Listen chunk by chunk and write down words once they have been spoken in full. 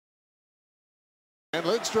And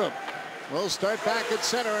Lidstrom will start back at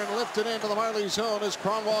center and lift it into the Marlies zone as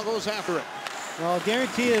Kronwall goes after it. Well, I'll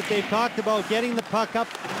guarantee you that they've talked about getting the puck up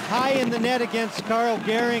high in the net against Carl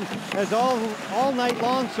Gehring as all night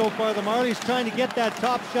long so far. The Marlies trying to get that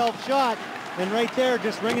top shelf shot, and right there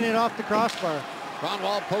just ringing it off the crossbar.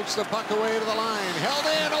 Kronwall pokes the puck away to the line. Held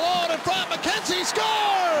in, alone in front. MacKenzie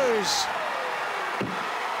scores!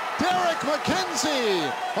 Derek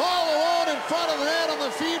MacKenzie all alone in front of the net on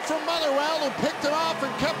the feed from Motherwell, who picked it off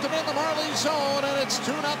and kept it in the Marlies zone, and it's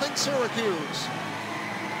 2-0 Syracuse.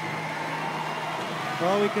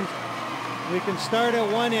 Well, we can start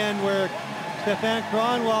at one end where Stefan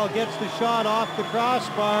Kronwall gets the shot off the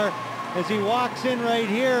crossbar as he walks in right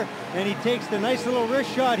here, and he takes the nice little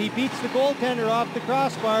wrist shot. He beats the goaltender off the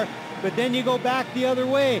crossbar, but then you go back the other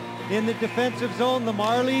way in the defensive zone. The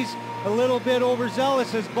Marlies a little bit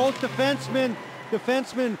overzealous as both defensemen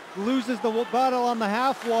loses the battle on the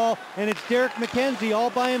half wall, and it's Derek MacKenzie all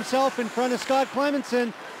by himself in front of Scott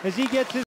Clemenson as he gets his